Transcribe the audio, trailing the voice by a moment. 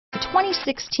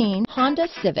2016 Honda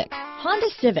Civic. Honda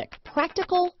Civic,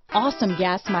 practical, awesome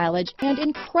gas mileage, and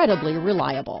incredibly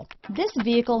reliable. This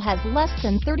vehicle has less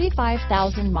than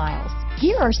 35,000 miles.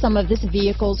 Here are some of this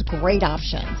vehicle's great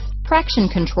options: traction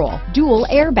control, dual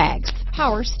airbags,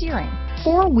 power steering,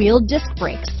 four-wheel disc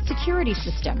brakes, security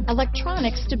system,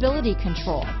 electronic stability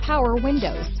control, power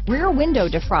windows, rear window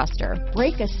defroster,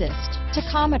 brake assist,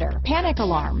 tachometer, panic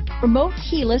alarm, remote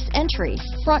keyless entry,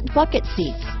 front bucket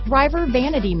seats, driver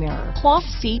vanity mirror, cloth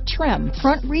seat trim,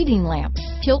 front reading lamps,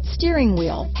 tilt steering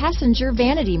wheel, passenger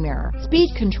vanity mirror, speed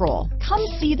control. Come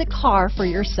see the car for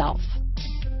yourself.